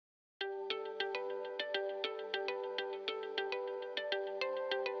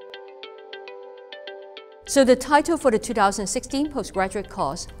So the title for the 2016 postgraduate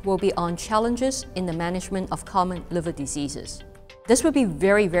course will be on challenges in the management of common liver diseases. This will be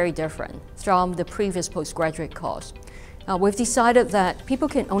very, very different from the previous postgraduate course. We've decided that people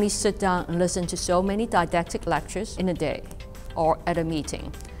can only sit down and listen to so many didactic lectures in a day or at a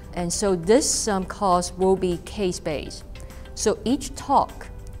meeting. And so this course will be case-based. So each talk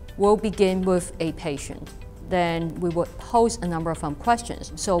will begin with a patient. Then we would pose a number of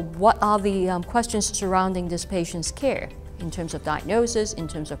questions. So what are the questions surrounding this patient's care in terms of diagnosis, in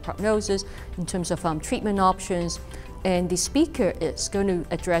terms of prognosis, in terms of treatment options? And the speaker is going to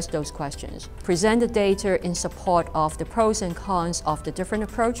address those questions, present the data in support of the pros and cons of the different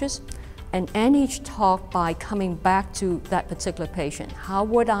approaches, and end each talk by coming back to that particular patient. How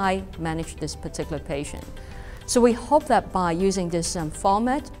would I manage this particular patient? So we hope that by using this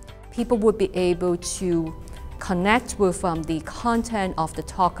format, people would be able to connect with the content of the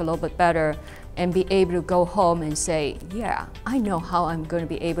talk a little bit better and be able to go home and say, yeah, I know how I'm going to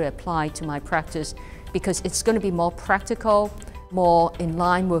be able to apply to my practice because it's going to be more practical, more in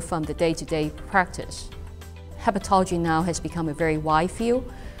line with the day-to-day practice. Hepatology now has become a very wide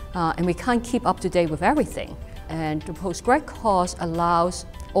field and we can't keep up to date with everything. And the postgrad course allows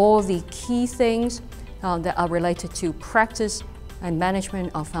all the key things that are related to practice and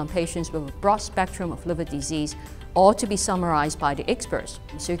management of patients with a broad spectrum of liver disease, all to be summarized by the experts,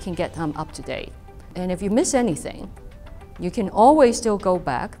 so you can get them up to date. And if you miss anything, you can always still go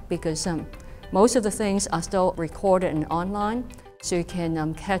back because most of the things are still recorded and online, so you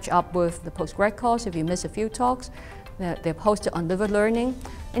can catch up with the postgrad course if you miss a few talks. They're posted on Liver Learning.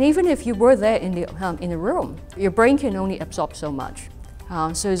 And even if you were there in the room, your brain can only absorb so much.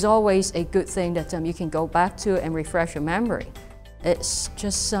 So it's always a good thing that you can go back to and refresh your memory. It's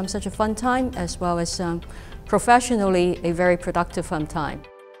just such a fun time, as well as professionally a very productive fun time.